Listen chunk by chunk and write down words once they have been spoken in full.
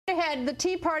ahead, the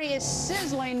Tea Party is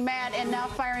sizzling mad and now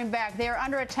firing back. They are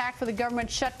under attack for the government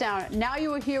shutdown. Now you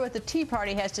will hear what the Tea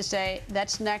Party has to say.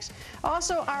 That's next.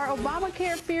 Also, are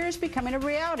Obamacare fears becoming a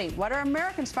reality? What are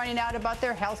Americans finding out about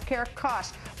their health care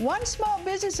costs? One small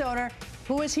business owner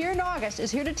who was here in August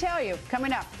is here to tell you.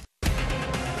 Coming up.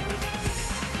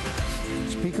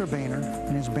 Speaker Boehner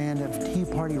and his band of Tea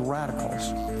Party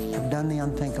radicals have done the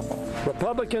unthinkable.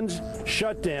 Republicans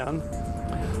shut down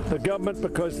the government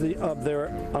because of their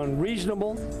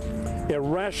unreasonable,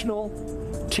 irrational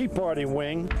Tea Party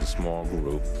wing. A small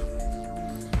group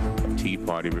of Tea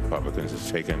Party Republicans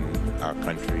has taken our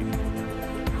country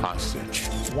hostage.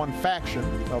 One faction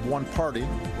of one party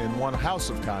in one House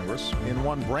of Congress, in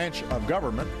one branch of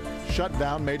government, shut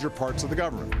down major parts of the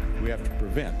government. We have to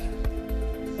prevent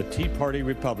the Tea Party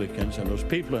Republicans and those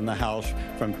people in the House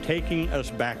from taking us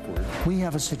backward. We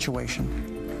have a situation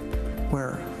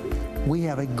where we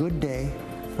have a good day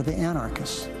for the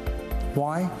anarchists.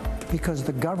 Why? Because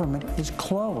the government is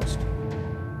closed.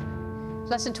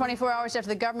 Less than 24 hours after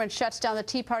the government shuts down, the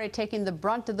Tea Party taking the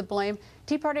brunt of the blame.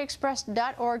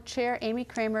 TeaPartyExpress.org Chair Amy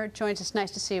Kramer joins us.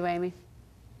 Nice to see you, Amy.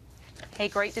 Hey,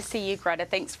 great to see you, Greta.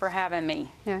 Thanks for having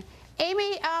me. Yeah.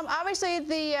 Amy, obviously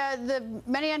the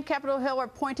many on Capitol Hill are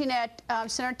pointing at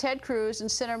Senator Ted Cruz and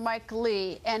Senator Mike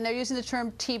Lee, and they're using the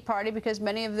term Tea Party because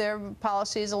many of their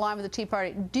policies align with the Tea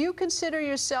Party. Do you consider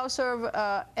yourself sort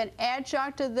of an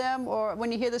adjunct to them, or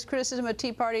when you hear this criticism of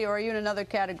Tea Party, or are you in another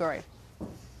category?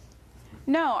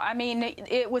 No, I mean,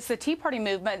 it was the Tea Party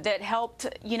movement that helped,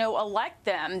 elect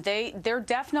them. There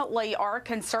definitely are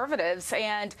conservatives,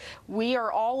 and we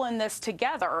are all in this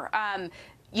together.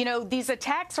 These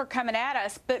attacks are coming at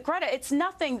us, but Greta, it's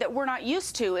nothing that we're not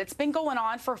used to. It's been going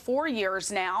on for 4 years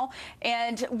now,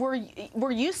 and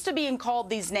we're used to being called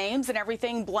these names and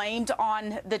everything blamed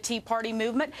on the Tea Party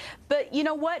movement. But you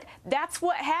know what? That's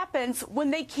what happens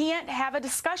when they can't have a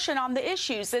discussion on the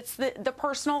issues. It's the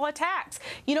personal attacks.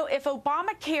 If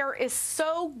Obamacare is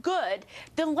so good,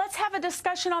 then let's have a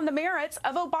discussion on the merits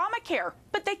of Obamacare.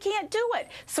 But they can't do it.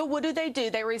 So what do?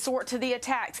 They resort to the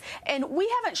attacks. And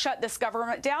we haven't shut this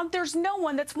government down. There's no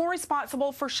one that's more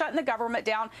responsible for shutting the government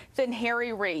down than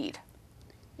Harry Reid.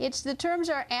 The terms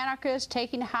are anarchist,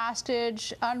 taking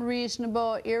hostage,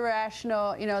 unreasonable,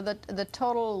 irrational, the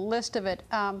total list of it.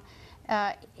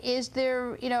 Is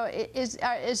there,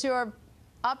 is your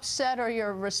upset or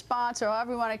your response, or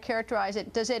however you want to characterize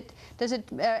it, does it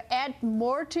add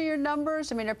more to your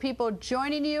numbers? I mean, are people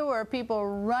joining you, or are people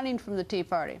running from the Tea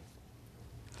Party?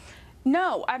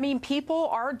 No, I mean, people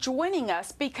are joining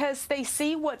us because they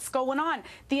see what's going on.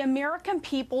 The American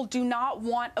people do not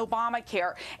want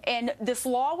Obamacare, and this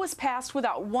law was passed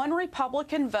without one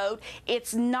Republican vote.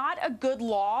 It's not a good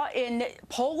law, and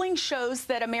polling shows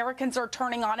that Americans are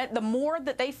turning on it the more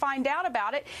that they find out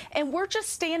about it, and we're just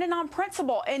standing on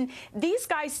principle. And these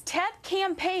guys, Ted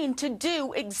campaigned to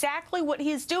do exactly what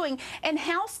he's doing, and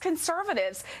House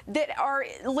conservatives that are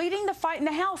leading the fight in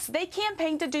the House, they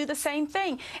campaigned to do the same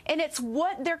thing. And it's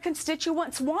what their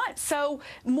constituents want. So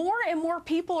more and more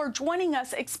people are joining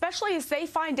us, especially as they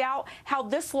find out how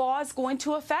this law is going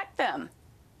to affect them.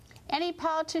 Any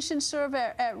politicians sort of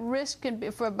at risk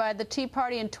by the Tea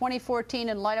Party in 2014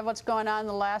 in light of what's going on in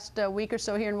the last week or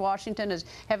so here in Washington?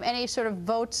 Have any sort of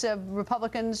votes of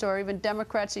Republicans or even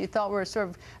Democrats that you thought were sort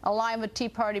of aligned with Tea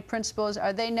Party principles,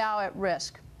 are they now at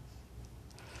risk?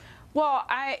 Well,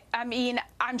 I mean,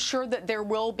 I'm sure that there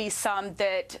will be some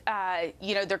that,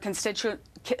 their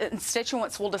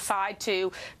constituents will decide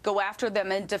to go after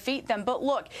them and defeat them. But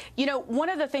look, one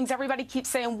of the things everybody keeps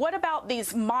saying, what about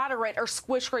these moderate or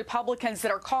squished Republicans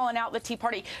that are calling out the Tea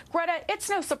Party? Greta, it's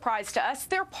no surprise to us.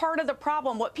 They're part of the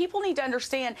problem. What people need to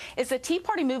understand is the Tea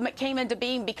Party movement came into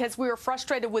being because we were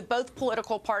frustrated with both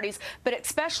political parties, but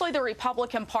especially the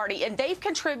Republican Party. And they've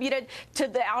contributed to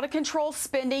the out-of-control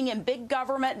spending and big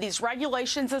government, these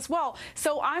regulations as well.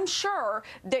 So I'm sure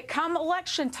that come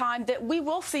election time that we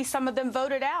will see some of them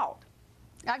voted out.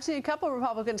 I've seen a couple of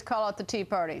Republicans call out the Tea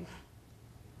Party.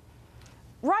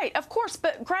 Right, of course,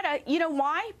 but Greta, you know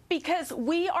why? Because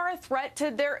we are a threat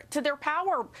to their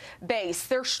power base,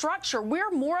 their structure. We're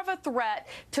more of a threat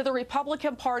to the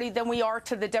Republican Party than we are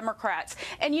to the Democrats.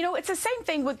 And it's the same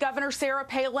thing with Governor Sarah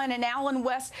Palin and Allen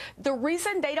West. The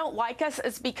reason they don't like us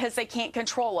is because they can't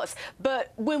control us.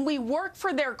 But when we work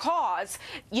for their cause,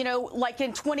 like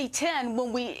in 2010,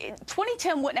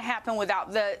 2010 wouldn't have happened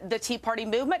without the Tea Party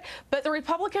movement, but the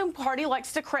Republican Party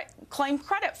likes to claim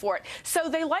credit for it. So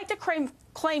they like to claim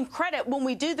claim credit when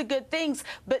we do the good things,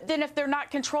 but then if they're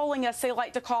not controlling us, they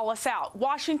like to call us out.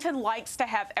 Washington likes to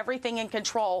have everything in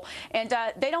control, and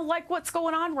they don't like what's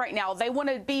going on right now. They want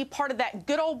to be part of that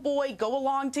good old boy, go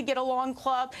along to get along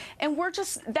club, and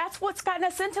that's what's gotten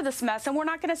us into this mess, and we're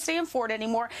not going to stand for it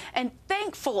anymore. And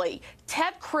thankfully,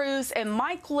 Ted Cruz and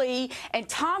Mike Lee and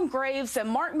Tom Graves and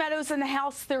Mark Meadows in the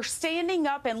House, they're standing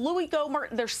up, and Louis Gohmert,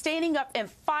 they're standing up and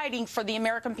fighting for the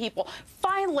American people.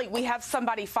 Finally, we have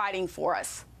somebody fighting for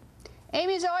us.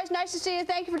 Amy, it's always nice to see you.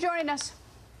 Thank you for joining us.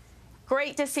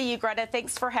 Great to see you, Greta.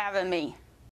 Thanks for having me.